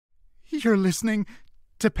You're listening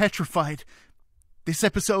to Petrified. This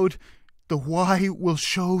episode, the why will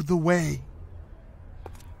show the way.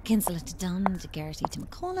 Kinsella to Dunne, to Geraghty, to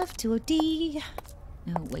McAuliffe, to OD.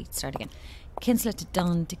 No, wait, start again. Kinsella to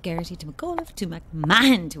Dunne, to Geraghty, to McAuliffe, to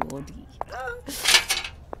McMahon, to OD.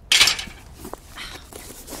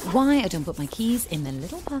 Why I don't put my keys in the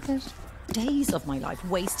little pocket. Days of my life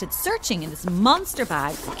wasted searching in this monster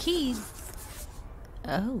bag for keys.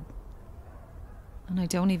 Oh. And I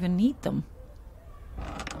don't even need them.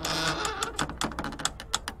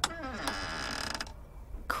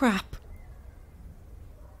 Crap.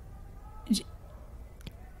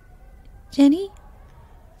 Jenny?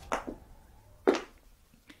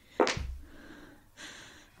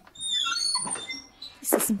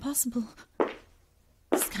 This is impossible.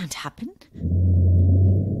 This can't happen.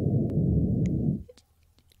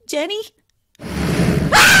 Jenny?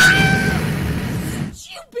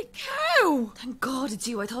 Stupid cow! Thank God it's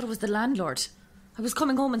you. I thought it was the landlord. I was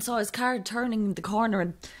coming home and saw his car turning the corner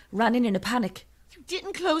and ran in a panic. You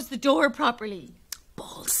didn't close the door properly.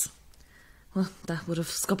 Balls. Well, that would have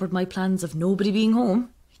scuppered my plans of nobody being home.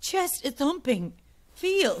 My chest is thumping.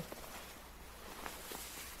 Feel.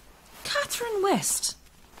 Catherine West.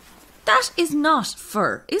 That is not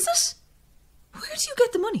fur, is it? Where do you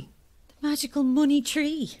get the money? The magical money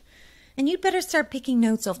tree. And you'd better start picking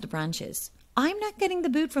notes off the branches. I'm not getting the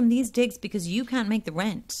boot from these digs because you can't make the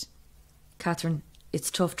rent. Catherine,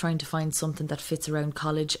 it's tough trying to find something that fits around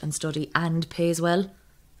college and study and pays well.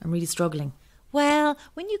 I'm really struggling. Well,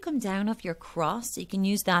 when you come down off your cross, you can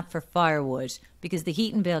use that for firewood because the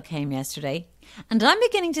heating bill came yesterday. And I'm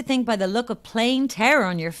beginning to think by the look of plain terror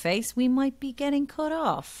on your face, we might be getting cut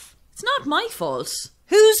off. It's not my fault.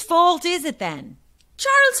 Whose fault is it then?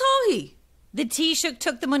 Charles Hawley. The Taoiseach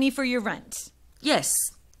took the money for your rent. Yes,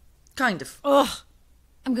 kind of. Ugh.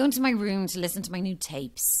 I'm going to my room to listen to my new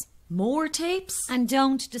tapes. More tapes? And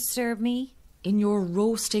don't disturb me. In your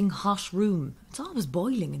roasting hot room. It's always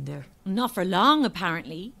boiling in there. Not for long,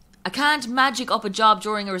 apparently. I can't magic up a job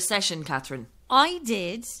during a recession, Catherine. I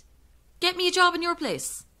did. Get me a job in your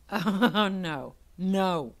place. Oh, no.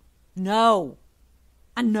 No. No.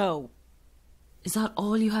 And no. Is that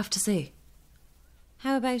all you have to say?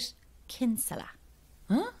 How about Kinsella?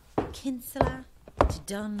 Huh? Kinsella, to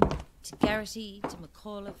Dunne, to Geraghty, to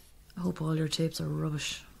McAuliffe. I hope all your tapes are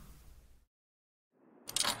rubbish.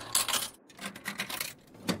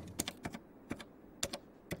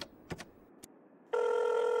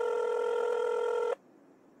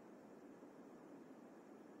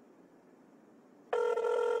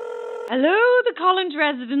 Hello, the Collins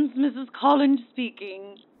residence. Mrs. Collins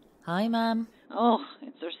speaking. Hi, ma'am. Oh,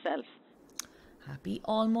 it's herself. Happy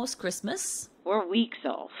almost Christmas. We're weeks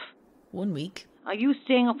off. 1 week. Are you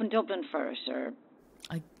staying up in Dublin first, or?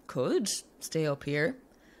 I could stay up here,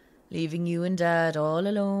 leaving you and Dad all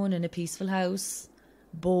alone in a peaceful house,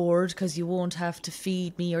 bored because you won't have to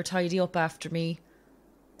feed me or tidy up after me.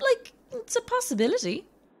 Like, it's a possibility.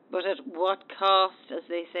 But at what cost, as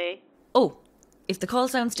they say? Oh, if the call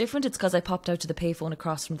sounds different, it's because I popped out to the payphone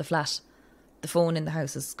across from the flat. The phone in the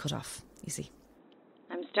house is cut off, you see.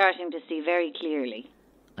 I'm starting to see very clearly.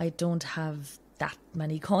 I don't have that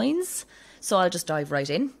many coins, so I'll just dive right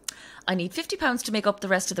in. I need £50 to make up the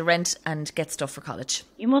rest of the rent and get stuff for college.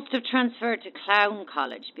 You must have transferred to Clown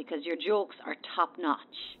College because your jokes are top-notch.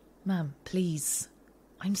 Ma'am, please.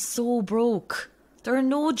 I'm so broke. There are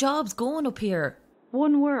no jobs going up here.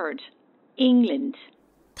 One word. England.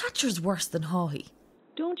 Thatcher's worse than Haughey.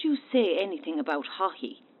 Don't you say anything about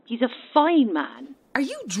Haughey. He's a fine man. Are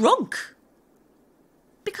you drunk?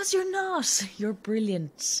 Because you're not. You're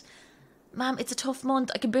brilliant. Ma'am, it's a tough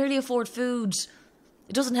month. I can barely afford food.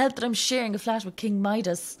 It doesn't help that I'm sharing a flat with King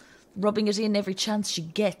Midas, rubbing it in every chance she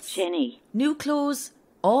gets. Jenny. New clothes,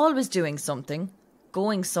 always doing something,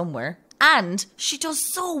 going somewhere, and she does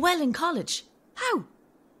so well in college. How?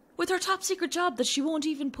 With her top secret job that she won't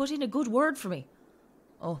even put in a good word for me.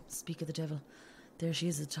 Oh, speak of the devil. There she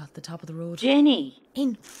is at the top of the road. Jenny.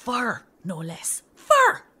 In fur, no less.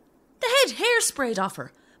 Fur! The head hair sprayed off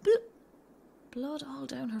her. Blood all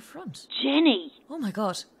down her front. Jenny. Oh my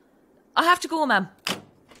God. I have to go, ma'am.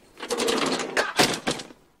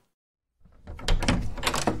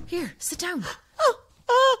 Here, sit down.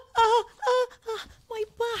 My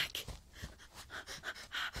back.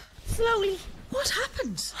 Slowly. What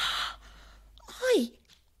happened?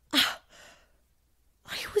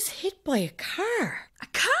 I was hit by a car. A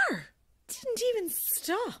car? Didn't even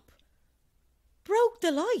stop. Broke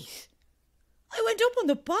the light. I went up on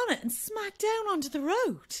the bonnet and smacked down onto the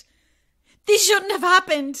road. This shouldn't have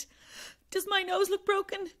happened. Does my nose look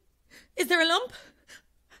broken? Is there a lump?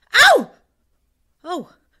 Ow!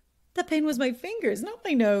 Oh, That pain was my fingers, not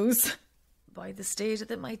my nose. By the state of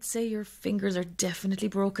them, I'd say your fingers are definitely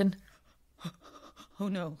broken. Oh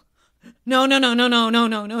no. No.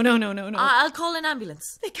 I'll call an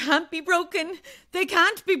ambulance. They can't be broken. They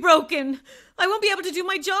can't be broken. I won't be able to do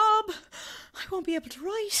my job. I won't be able to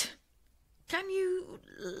write. Can you,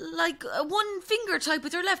 like, one finger type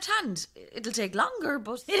with your left hand? It'll take longer,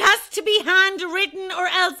 but... It has to be handwritten or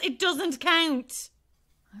else it doesn't count.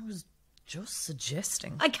 I was just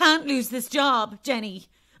suggesting. I can't lose this job, Jenny.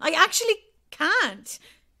 I actually can't.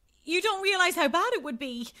 You don't realise how bad it would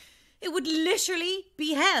be. It would literally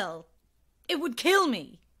be hell. It would kill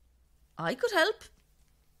me. I could help.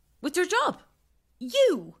 With your job.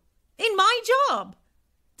 You? In my job?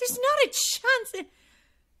 There's not a chance.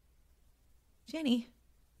 Jenny,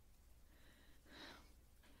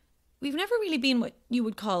 we've never really been what you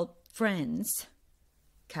would call friends.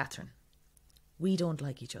 Catherine, we don't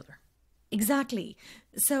like each other. Exactly.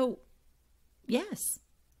 So, yes.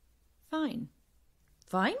 Fine.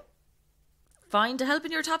 Fine? Fine to help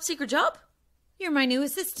in your top secret job? You're my new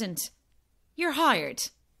assistant. You're hired.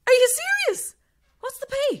 Are you serious? What's the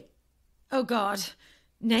pay? Oh God,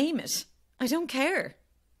 name it. I don't care.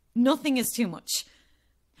 Nothing is too much.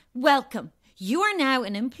 Welcome. You are now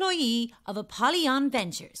an employee of Apollyon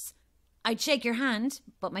Ventures. I'd shake your hand,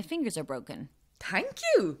 but my fingers are broken. Thank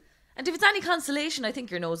you. And if it's any consolation, I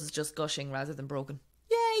think your nose is just gushing rather than broken.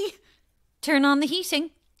 Yay! Turn on the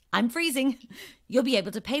heating. I'm freezing. You'll be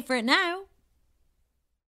able to pay for it now.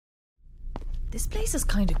 This place is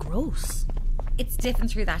kind of gross. It's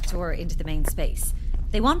different through that door into the main space.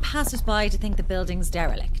 They want passers-by to think the building's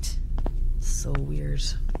derelict. So weird.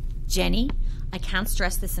 Jenny, I can't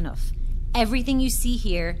stress this enough. Everything you see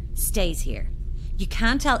here stays here. You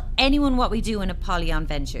can't tell anyone what we do in Apollyon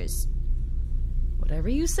Ventures. Whatever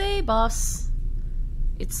you say, boss.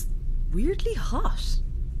 It's weirdly hot.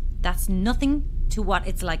 That's nothing to what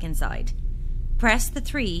it's like inside. Press the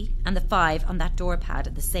 3 and the 5 on that door pad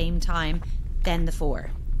at the same time, then the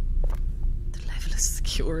 4. The level of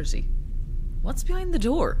security. What's behind the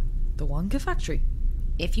door? The Wonka factory?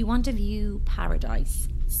 If you want to view paradise,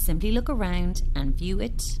 simply look around and view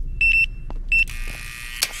it.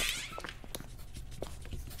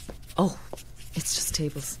 Oh, it's just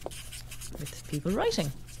tables. With people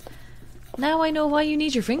writing. Now I know why you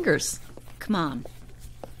need your fingers. Come on.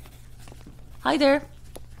 Hi there.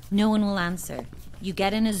 No one will answer. You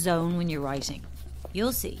get in a zone when you're writing.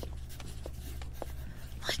 You'll see.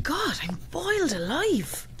 My God, I'm boiled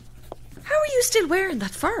alive. How are you still wearing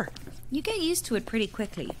that fur? You get used to it pretty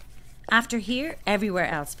quickly. After here, everywhere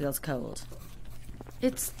else feels cold.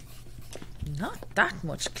 It's not that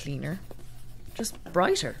much cleaner. Just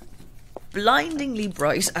brighter. Blindingly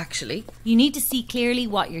bright, actually. You need to see clearly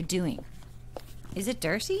what you're doing. Is it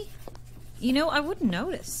dirty? You know, I wouldn't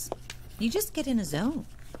notice. You just get in a zone.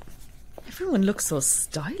 Everyone looks so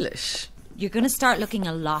stylish. You're going to start looking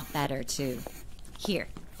a lot better too. Here,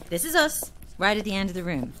 this is us, right at the end of the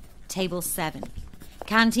room. Table 7.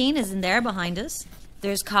 Canteen is in there behind us.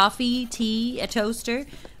 There's coffee, tea, a toaster,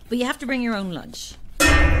 but you have to bring your own lunch.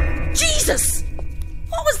 Jesus!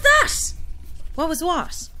 What was that? What was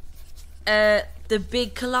what? The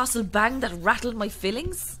big colossal bang that rattled my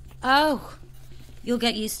fillings? Oh, you'll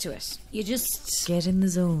get used to it. You just... Get in the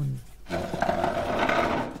zone.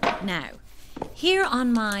 Now, here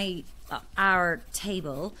on our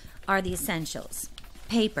table are the essentials.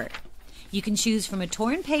 Paper. You can choose from a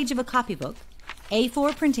torn page of a copybook,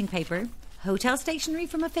 A4 printing paper, hotel stationery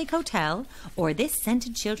from a fake hotel, or this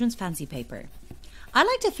scented children's fancy paper. I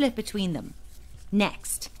like to flip between them.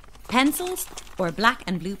 Next, pencils or black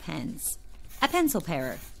and blue pens. A pencil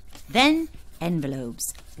parer. Then,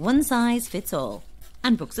 envelopes. One size fits all.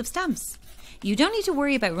 And books of stamps. You don't need to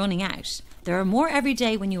worry about running out. There are more every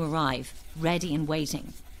day when you arrive, ready and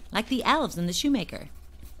waiting. Like the elves and the shoemaker.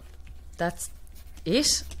 That's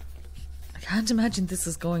it? I can't imagine this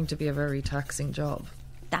is going to be a very taxing job.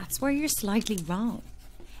 That's where you're slightly wrong.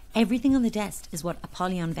 Everything on the desk is what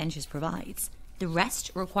Apollyon Ventures provides. The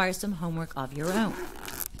rest requires some homework of your own.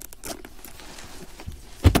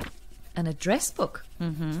 An address book?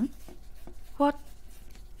 Mm-hmm. What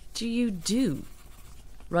do you do?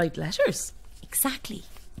 Write letters? Exactly.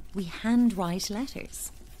 We handwrite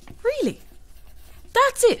letters. Really?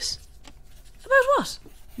 That's it? About what?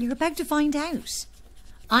 You're about to find out.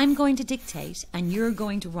 I'm going to dictate and you're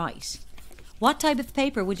going to write. What type of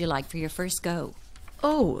paper would you like for your first go?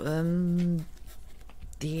 Oh, the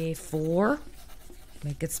A4.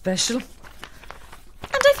 Make it special. And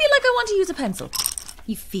I feel like I want to use a pencil.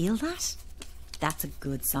 You feel that? That's a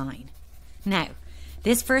good sign. Now,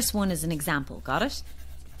 this first one is an example, got it?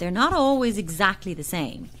 They're not always exactly the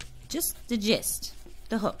same. Just the gist.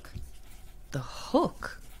 The hook. The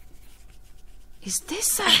hook? Is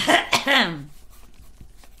this a...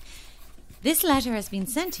 This letter has been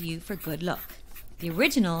sent to you for good luck. The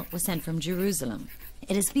original was sent from Jerusalem.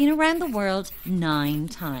 It has been around the world 9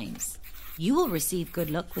 times. You will receive good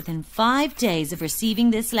luck within 5 days of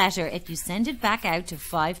receiving this letter if you send it back out to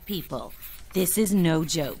 5 people. This is no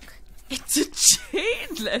joke. It's a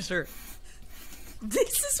chain letter.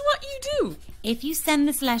 This is what you do. If you send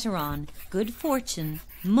this letter on, good fortune,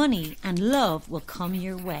 money and love will come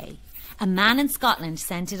your way. A man in Scotland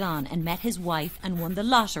sent it on and met his wife and won the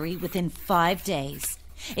lottery within 5 days.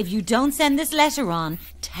 If you don't send this letter on,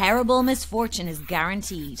 terrible misfortune is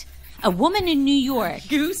guaranteed. A woman in New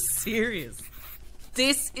York... You serious?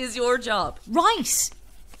 This is your job? Right!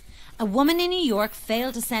 A woman in New York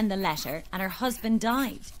failed to send the letter and her husband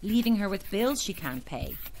died, leaving her with bills she can't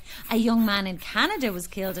pay. A young man in Canada was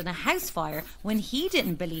killed in a house fire when he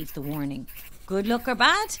didn't believe the warning. Good luck or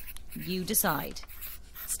bad? You decide.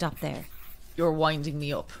 Stop there. You're winding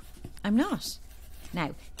me up. I'm not.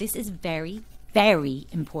 Now, this is very, very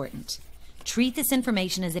important. Treat this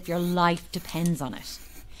information as if your life depends on it.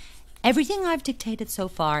 Everything I've dictated so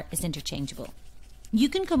far is interchangeable. You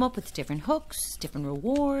can come up with different hooks, different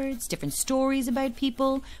rewards, different stories about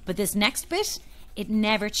people, but this next bit, it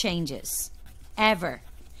never changes. Ever.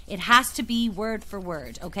 It has to be word for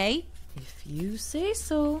word, okay? If you say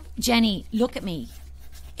so. Jenny, look at me.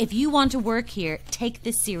 If you want to work here, take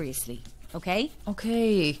this seriously, okay?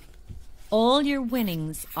 Okay. All your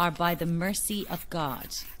winnings are by the mercy of God.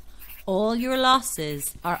 All your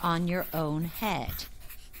losses are on your own head.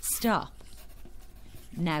 Stop.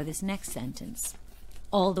 Now this next sentence.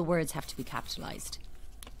 All the words have to be capitalized.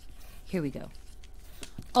 Here we go.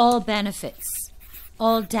 All benefits,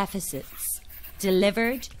 all deficits,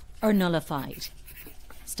 delivered or nullified.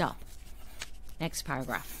 Stop. Next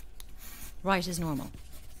paragraph. Write as normal.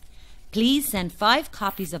 Please send 5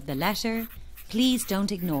 copies of the letter. Please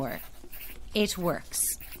don't ignore. It works.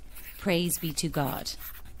 Praise be to God.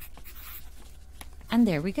 And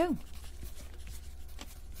there we go.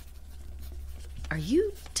 Are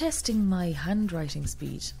you testing my handwriting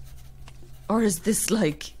speed? Or is this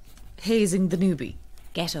like hazing the newbie?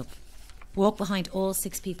 Get up. Walk behind all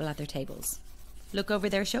 6 people at their tables. Look over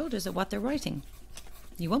their shoulders at what they're writing.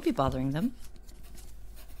 You won't be bothering them.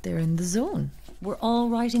 They're in the zone. We're all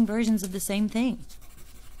writing versions of the same thing.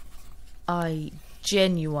 I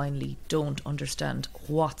genuinely don't understand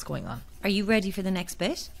what's going on. Are you ready for the next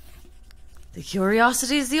bit? The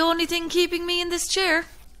curiosity is the only thing keeping me in this chair.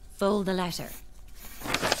 Fold the letter.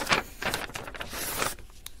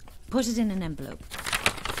 Put it in an envelope.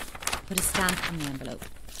 Put a stamp on the envelope.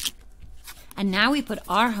 And now we put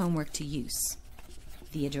our homework to use.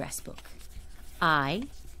 The address book.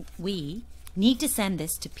 We need to send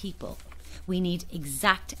this to people. We need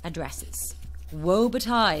exact addresses. Woe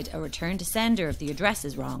betide a return to sender if the address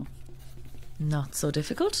is wrong. Not so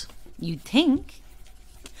difficult. You'd think.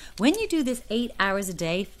 When you do this 8 hours a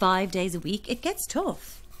day, 5 days a week, it gets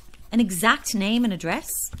tough. An exact name and address,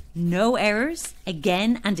 no errors,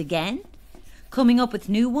 again and again, coming up with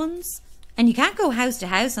new ones, and you can't go house to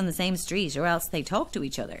house on the same street or else they talk to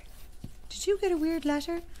each other. Did you get a weird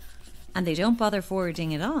letter? And they don't bother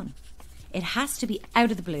forwarding it on. It has to be out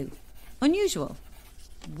of the blue. Unusual.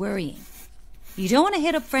 Worrying. You don't want to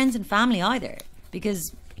hit up friends and family either,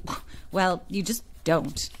 because, well, you just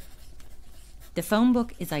don't. The phone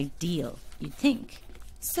book is ideal, you'd think.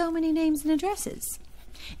 So many names and addresses.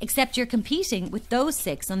 Except you're competing with those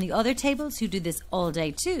 6 on the other tables who do this all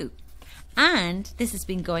day too. And this has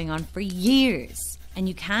been going on for years. And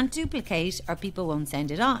you can't duplicate or people won't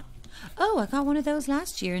send it on. Oh, I got one of those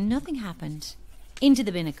last year and nothing happened. Into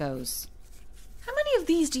the bin it goes. How many of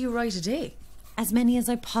these do you write a day? As many as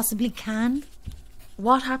I possibly can.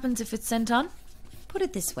 What happens if it's sent on? Put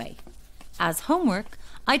it this way. As homework,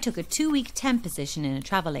 I took a 2-week temp position in a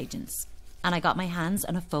travel agent's. And I got my hands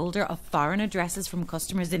on a folder of foreign addresses from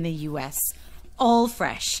customers in the US. All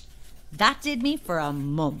fresh. That did me for a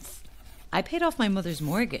month. I paid off my mother's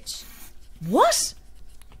mortgage. What?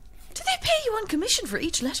 Do they pay you on commission for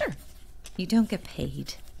each letter? You don't get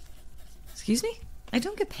paid. Excuse me? I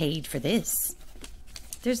don't get paid for this.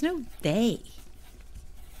 There's no they.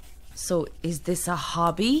 So is this a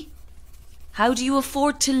hobby? How do you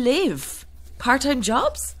afford to live? Part-time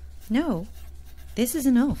jobs? No. This is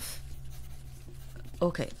enough.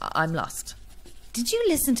 Okay, I'm lost. Did you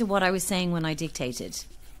listen to what I was saying when I dictated?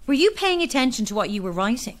 Were you paying attention to what you were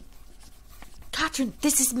writing? Catherine,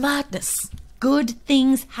 this is madness. Good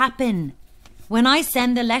things happen. When I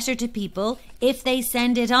send the letter to people, if they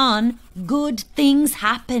send it on, good things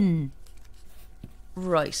happen.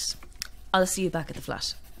 Right. I'll see you back at the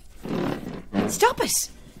flat. Stop it!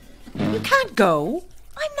 You can't go.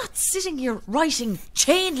 I'm not sitting here writing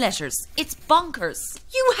chain letters. It's bonkers.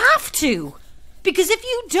 You have to. Because if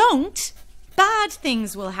you don't, bad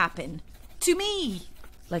things will happen. To me.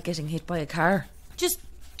 Like getting hit by a car. Just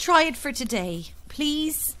try it for today,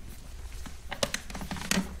 please.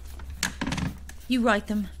 You write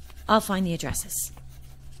them. I'll find the addresses.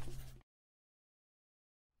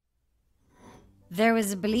 There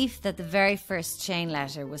was a belief that the very first chain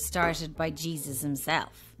letter was started by Jesus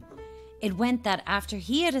himself. It went that after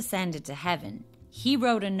he had ascended to heaven, he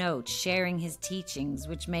wrote a note sharing his teachings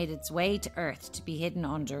which made its way to earth to be hidden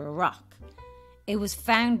under a rock. It was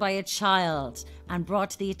found by a child and brought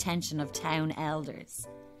to the attention of town elders.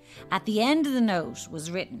 At the end of the note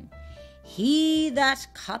was written, "He that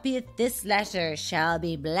copieth this letter shall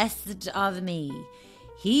be blessed of me.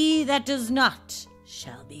 He that does not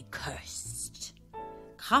shall be cursed."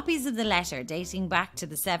 Copies of the letter dating back to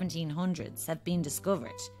the 1700s have been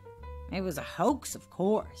discovered. It was a hoax, of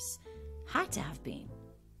course. Had to have been.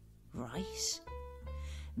 Right?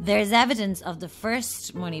 There's evidence of the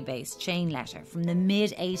first money-based chain letter from the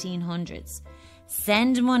mid-1800s.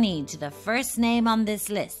 Send money to the first name on this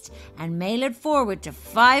list and mail it forward to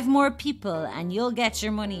 5 more people and you'll get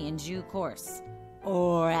your money in due course.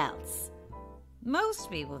 Or else. Most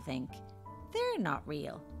people think they're not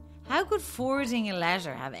real. How could forwarding a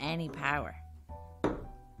letter have any power?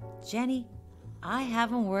 Jenny, I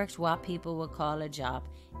haven't worked what people would call a job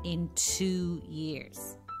in 2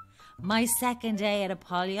 years. My second day at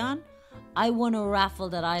Apollyon, I won a raffle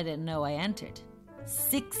that I didn't know I entered.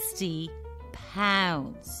 £60.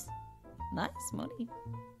 Nice money.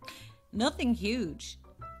 Nothing huge,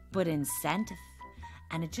 but incentive.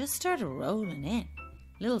 And it just started rolling in.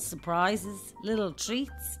 Little surprises, little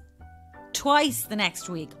treats. Twice the next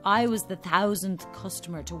week, I was the 1,000th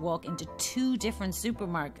customer to walk into 2 different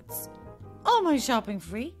supermarkets. All my shopping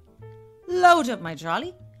free. Load up my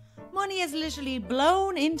trolley. Money is literally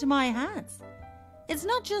blown into my hands. It's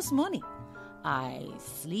not just money. I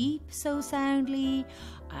sleep so soundly.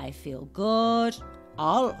 I feel good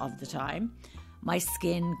all of the time. My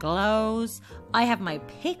skin glows. I have my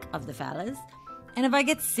pick of the fellas. And if I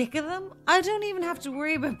get sick of them, I don't even have to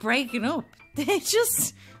worry about breaking up. They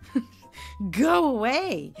just go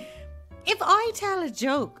away. If I tell a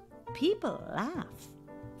joke, people laugh.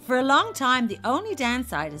 For a long time, the only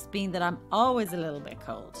downside has been that I'm always a little bit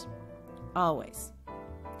cold. Always.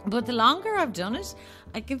 But the longer I've done it,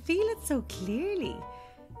 I can feel it so clearly.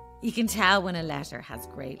 You can tell when a letter has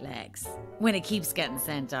great legs, when it keeps getting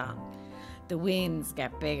sent on. The wins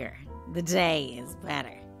get bigger, the day is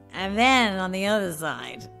better. And then on the other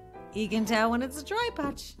side, you can tell when it's a dry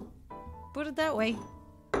patch. Put it that way.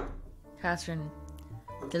 Catherine,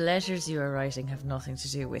 the letters you are writing have nothing to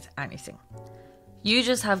do with anything. You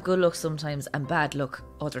just have good luck sometimes and bad luck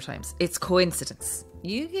other times. It's coincidence.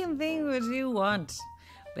 You can think what you want,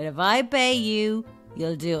 but if I pay you,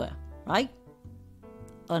 you'll do it, right?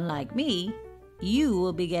 Unlike me, you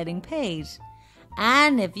will be getting paid.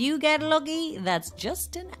 And if you get lucky, that's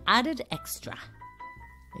just an added extra.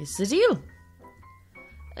 It's the deal.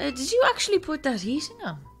 Did you actually put that heating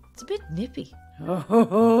on? It's a bit nippy.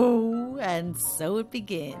 Oh, and so it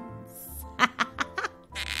begins.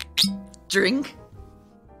 Drink.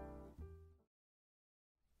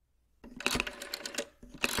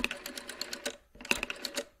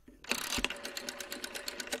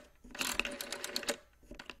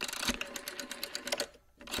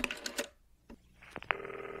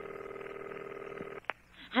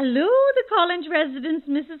 Hello, the Collins residence,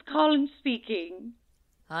 Mrs. Collins speaking.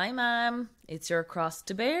 Hi, ma'am. It's your cross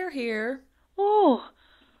to bear here. Oh,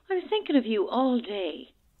 I was thinking of you all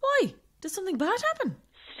day. Why? Did something bad happen?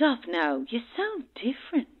 Stop now, you sound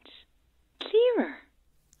different. Clearer.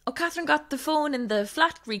 Oh, Catherine got the phone in the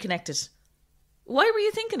flat reconnected. Why were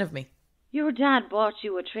you thinking of me? Your dad bought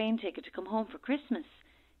you a train ticket to come home for Christmas.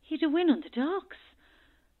 He'd a win on the docks.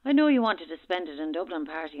 I know you wanted to spend it in Dublin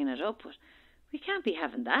partying it up, but we can't be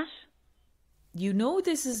having that. You know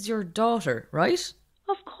this is your daughter, right?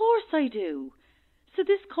 Of course I do. So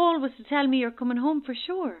this call was to tell me you're coming home for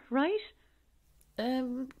sure, right?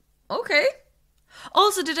 Okay.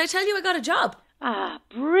 Also, did I tell you I got a job? Ah,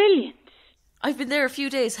 brilliant. I've been there a few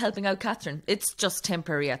days helping out Catherine. It's just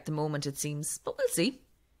temporary at the moment, it seems, but we'll see.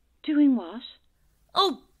 Doing what?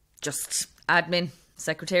 Oh, just admin,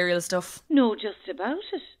 secretarial stuff. No, just about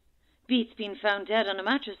it. Beats being found dead on a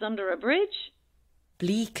mattress under a bridge.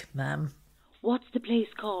 Bleak, ma'am. What's the place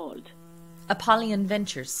called? Apollyon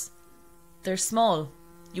Ventures. They're small.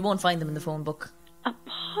 You won't find them in the phone book.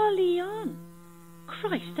 Apollyon.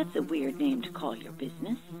 Christ, that's a weird name to call your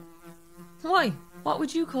business. Why? What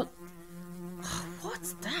would you call... Oh,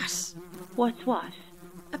 what's that? What's what?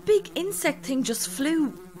 A big insect thing just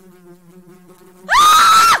flew.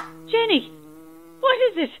 Jenny! What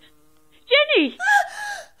is it? Jenny!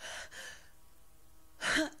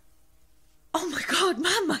 Oh my God,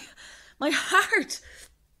 man, my heart.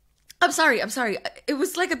 I'm sorry. It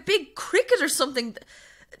was like a big cricket or something.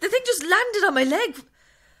 The thing just landed on my leg.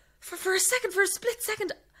 For a split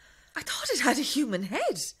second, I thought it had a human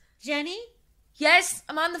head. Jenny? Yes,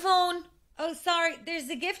 I'm on the phone. Oh, sorry, there's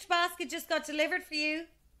a gift basket just got delivered for you.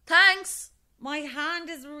 Thanks. My hand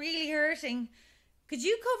is really hurting. Could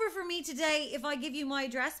you cover for me today if I give you my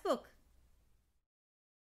address book?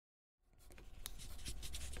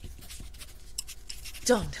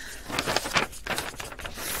 Done.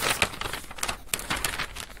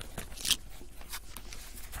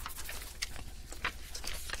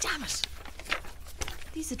 Damn it.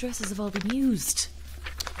 These addresses have all been used.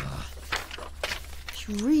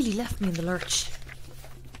 You really left me in the lurch.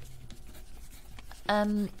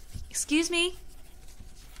 Excuse me?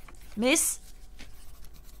 Miss?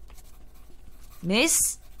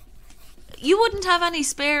 Miss? You wouldn't have any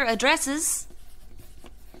spare addresses?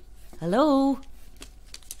 Hello?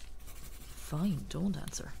 Fine, don't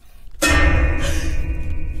answer. What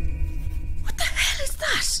the hell is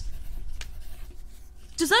that?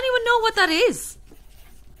 Does anyone know what that is?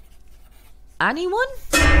 Anyone?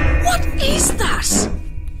 What is that?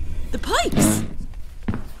 The pipes?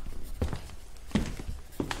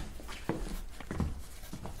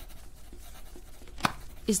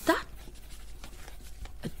 Is that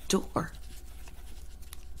a door?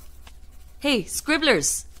 Hey,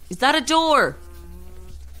 scribblers, is that a door?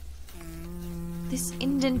 This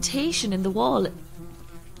indentation in the wall,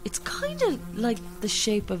 it's kind of like the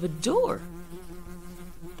shape of a door.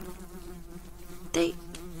 They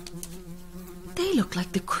look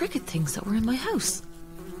like the cricket things that were in my house.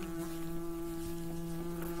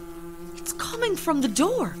 It's coming from the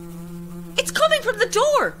door. It's coming from the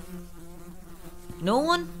door. No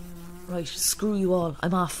one? Right, screw you all.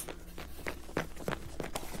 I'm off.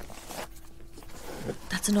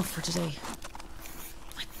 That's enough for today.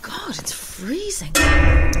 My God, it's freezing.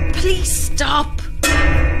 Please stop.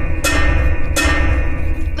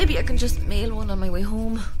 Maybe I can just mail one on my way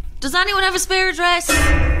home. Does anyone have a spare address?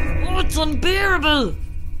 Oh, it's unbearable.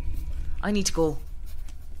 I need to go.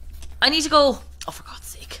 Oh, for God's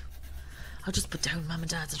sake. I'll just put down Mum and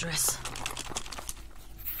Dad's address.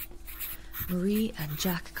 Marie and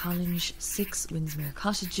Jack Collins, 6 Windsmere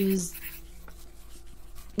Cottages.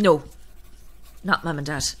 No, not Mum and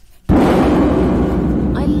Dad.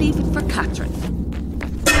 I'll leave it for Catherine.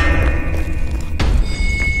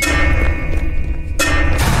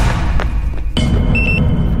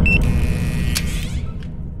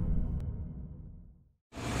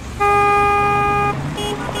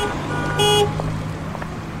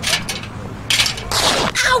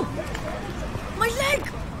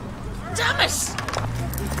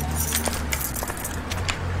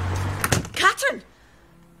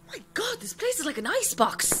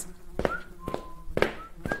 Box.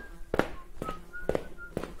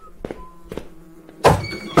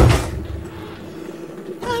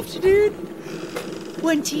 Afternoon.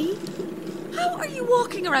 One tea? How are you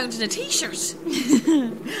walking around in a t-shirt?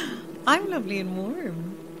 I'm lovely and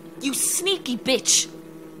warm. You sneaky bitch.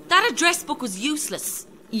 That address book was useless.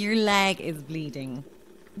 Your leg is bleeding.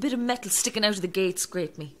 A bit of metal sticking out of the gate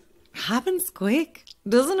scraped me. Happens quick,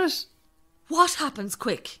 doesn't it? What happens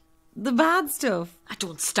quick? The bad stuff. I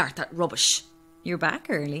don't start that rubbish. You're back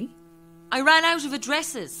early. I ran out of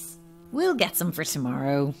addresses. We'll get some for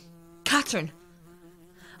tomorrow. Catherine,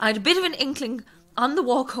 I had a bit of an inkling on the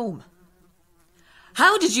walk home.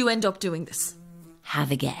 How did you end up doing this? Have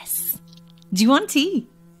a guess. Do you want tea?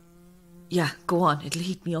 Yeah, go on. It'll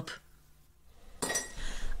heat me up.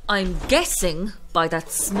 I'm guessing by that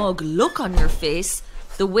smug look on your face,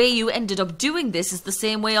 the way you ended up doing this is the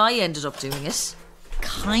same way I ended up doing it.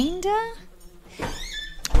 Kinda.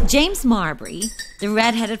 James Marbury, the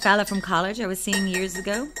red-headed fella from college I was seeing years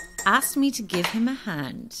ago, asked me to give him a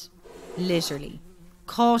hand. Literally.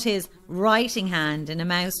 Caught his writing hand in a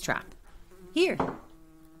mousetrap. Here.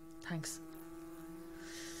 Thanks.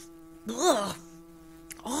 Ugh.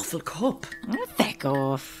 Awful cup. Oh, feck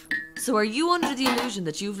off. So are you under the illusion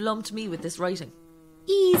that you've lumped me with this writing?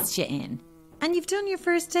 Eased you in. And you've done your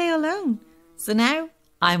first day alone. So now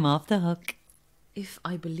I'm off the hook. If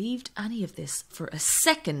I believed any of this for a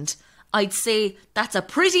second, I'd say that's a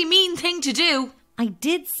pretty mean thing to do. I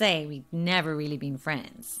did say we'd never really been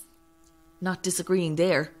friends. Not disagreeing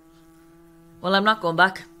there. Well, I'm not going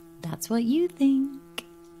back. That's what you think.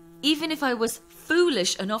 Even if I was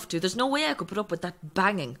foolish enough to, there's no way I could put up with that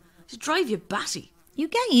banging. It'd drive you batty. You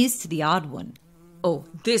get used to the odd one. Oh,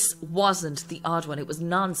 this wasn't the odd one. It was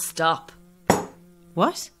non-stop.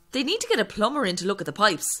 What? They need to get a plumber in to look at the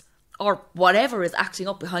pipes. Or whatever is acting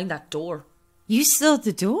up behind that door. You saw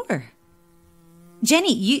the door.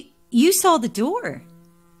 Jenny, you saw the door.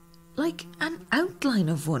 Like an outline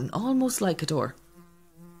of one, almost like a door.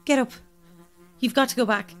 Get up. You've got to go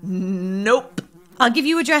back. Nope. I'll give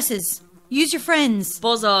you addresses. Use your friends.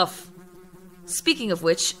 Buzz off. Speaking of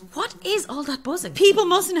which, what is all that buzzing? People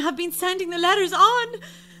mustn't have been sending the letters on.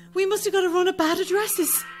 We must have got a run of bad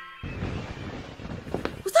addresses.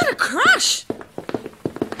 Was that a crash?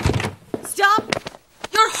 Stop!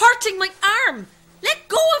 You're hurting my arm. Let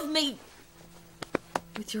go of me.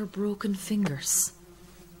 With your broken fingers.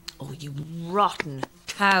 Oh, you rotten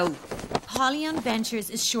cow. Apollyon Ventures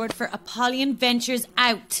is short for Apollyon Ventures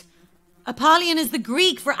Out. Apollyon is the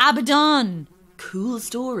Greek for Abaddon. Cool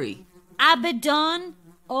story. Abaddon,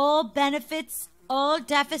 all benefits, all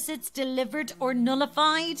deficits delivered or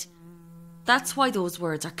nullified. That's why those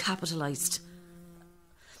words are capitalised.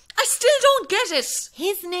 I still don't get it.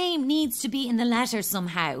 His name needs to be in the letter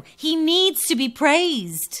somehow. He needs to be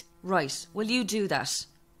praised. Right, will you do that?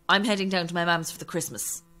 I'm heading down to my mum's for the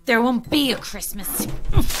Christmas. There won't be a Christmas.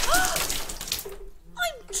 I'm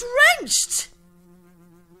drenched.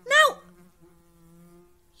 Now,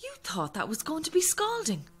 you thought that was going to be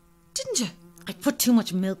scalding, didn't you? I put too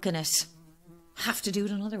much milk in it. Have to do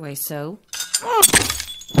it another way, so... Ow!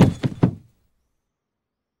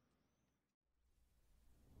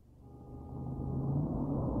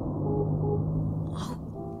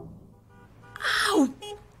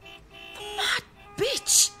 Mad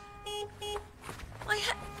bitch!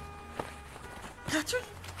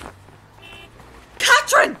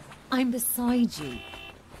 Catherine! I'm beside you.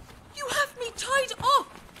 You have me tied up!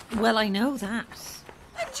 Well, I know that.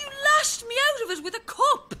 And you lashed me out of it with a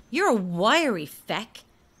cup! You're a wiry feck.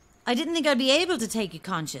 I didn't think I'd be able to take you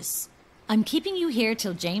conscious. I'm keeping you here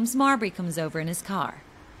till James Marbury comes over in his car.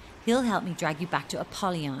 He'll help me drag you back to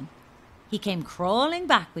Apollyon. He came crawling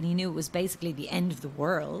back when he knew it was basically the end of the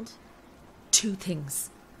world. Two things.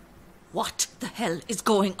 What the hell is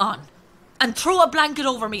going on? And throw a blanket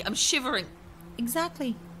over me, I'm shivering.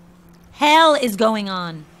 Exactly. Hell is going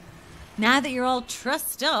on. Now that you're all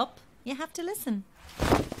trussed up, you have to listen.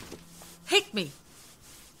 Hit me.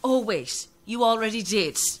 Oh wait, you already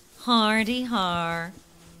did. Hardy har.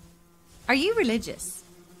 Are you religious?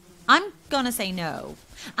 I'm gonna say no.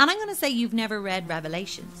 And I'm gonna say you've never read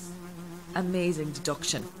Revelations. Amazing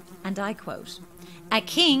deduction. And I quote, "A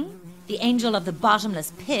king, the angel of the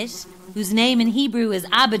bottomless pit, whose name in Hebrew is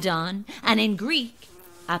Abaddon, and in Greek,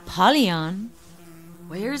 Apollyon."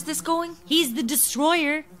 Where is this going? He's the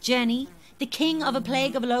destroyer, Jenny. The king of a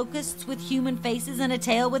plague of locusts with human faces and a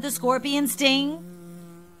tail with a scorpion sting.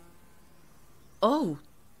 Oh.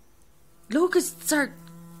 Locusts are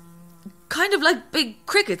kind of like big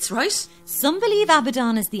crickets, right? Some believe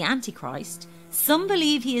Abaddon is the Antichrist. Some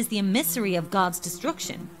believe he is the emissary of God's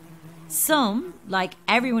destruction. Some, like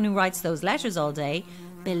everyone who writes those letters all day,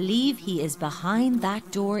 believe he is behind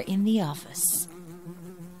that door in the office.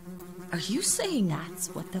 Are you saying that?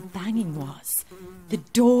 That's what the banging was. The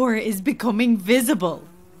door is becoming visible.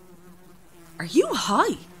 Are you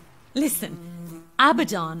high? Listen,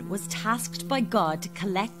 Abaddon was tasked by God to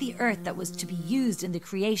collect the earth that was to be used in the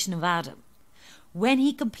creation of Adam. When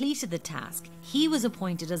he completed the task, he was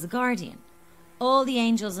appointed as a guardian. All the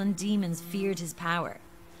angels and demons feared his power.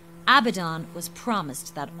 Abaddon was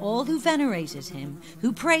promised that all who venerated him,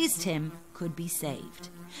 who praised him, could be saved.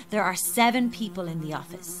 There are 7 people in the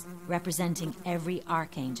office, representing every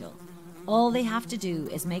archangel. All they have to do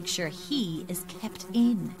is make sure he is kept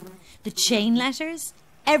in. The chain letters,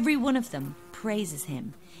 every one of them praises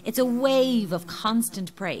him. It's a wave of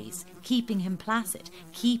constant praise, keeping him placid,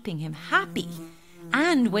 keeping him happy.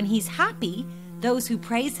 And when he's happy, those who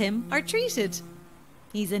praise him are treated.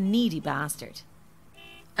 He's a needy bastard.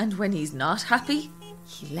 And when he's not happy?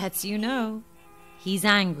 He lets you know. He's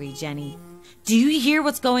angry, Jenny. Do you hear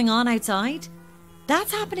what's going on outside?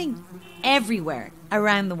 That's happening everywhere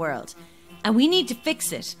around the world. And we need to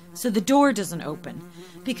fix it so the door doesn't open.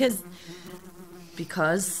 Because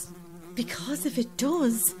if it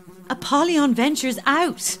does, Apollyon ventures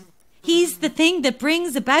out. He's the thing that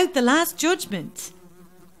brings about the last judgment.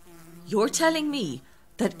 You're telling me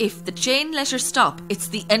that if the chain letters stop, it's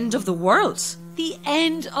the end of the world? The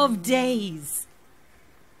end of days.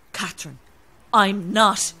 Catherine, I'm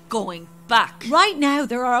not going back. Right now,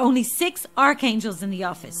 there are only 6 archangels in the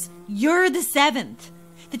office. You're the 7th.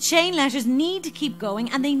 The chain letters need to keep going,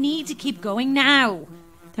 and they need to keep going now.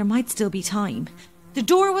 There might still be time. The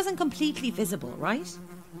door wasn't completely visible, right?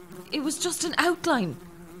 It was just an outline.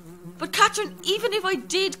 But Catherine, even if I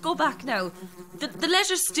did go back now, the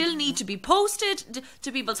letters still need to be posted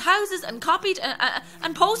to people's houses and copied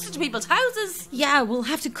and posted to people's houses. Yeah, we'll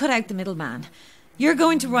have to cut out the middleman. You're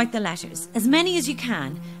going to write the letters, as many as you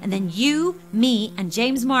can, and then you, me, and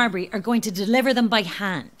James Marbury are going to deliver them by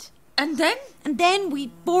hand. And then? And then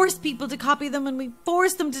we force people to copy them, and we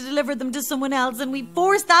force them to deliver them to someone else, and we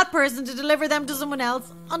force that person to deliver them to someone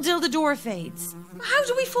else until the door fades. How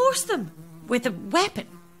do we force them? With a weapon.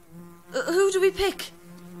 Who do we pick?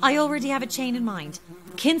 I already have a chain in mind.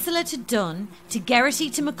 Kinsella to Dunne, to Geraghty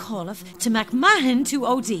to McAuliffe, to McMahon to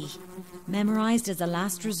OD. Memorised as a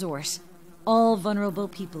last resort. All vulnerable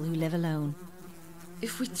people who live alone.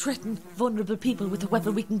 If we threaten vulnerable people with a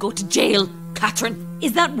weapon, we can go to jail, Catherine.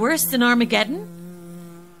 Is that worse than Armageddon?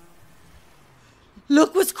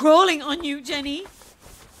 Look what's crawling on you, Jenny.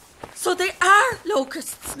 So they are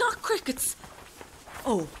locusts, not crickets.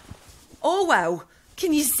 Oh wow.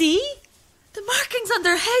 Can you see? The markings on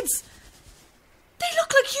their heads. They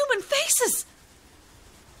look like human faces.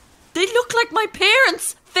 They look like my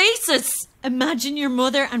parents' faces. Imagine your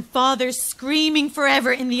mother and father screaming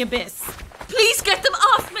forever in the abyss. Please get them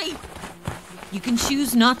off me. You can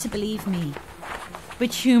choose not to believe me,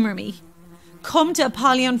 but humour me. Come to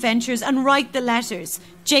Apollyon Ventures and write the letters.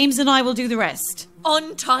 James and I will do the rest.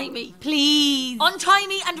 Untie me. Please. Untie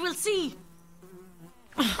me and we'll see.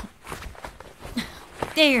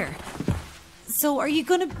 There. So are you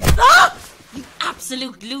gonna... Ah! You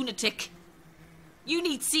absolute lunatic. You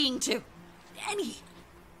need seeing to. Jenny,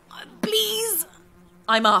 please.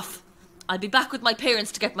 I'm off. I'll be back with my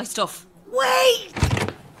parents to get my stuff. Wait!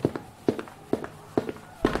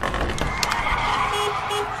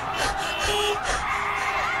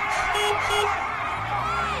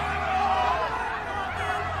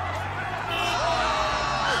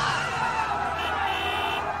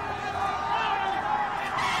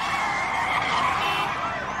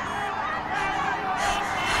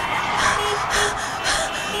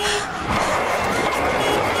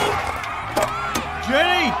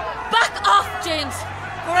 Jenny! Back off, James,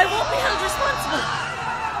 or I won't be held responsible.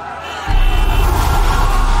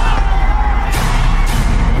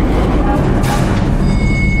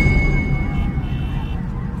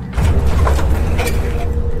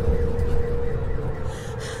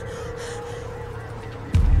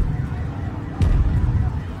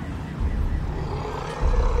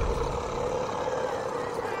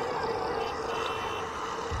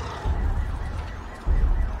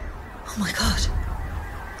 Oh my God.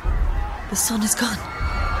 The sun is gone.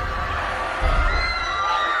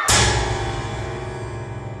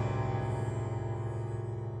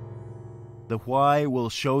 The Why Will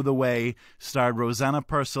Show the Way starred Roseanna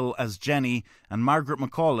Purcell as Jenny and Margaret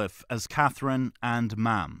McAuliffe as Catherine and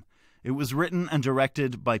Mam. It was written and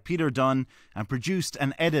directed by Peter Dunne and produced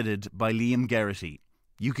and edited by Liam Geraghty.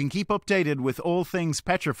 You can keep updated with all things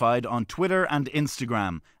Petrified on Twitter and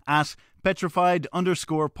Instagram at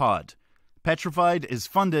petrified_pod. Petrified is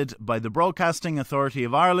funded by the Broadcasting Authority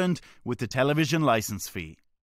of Ireland with the television licence fee.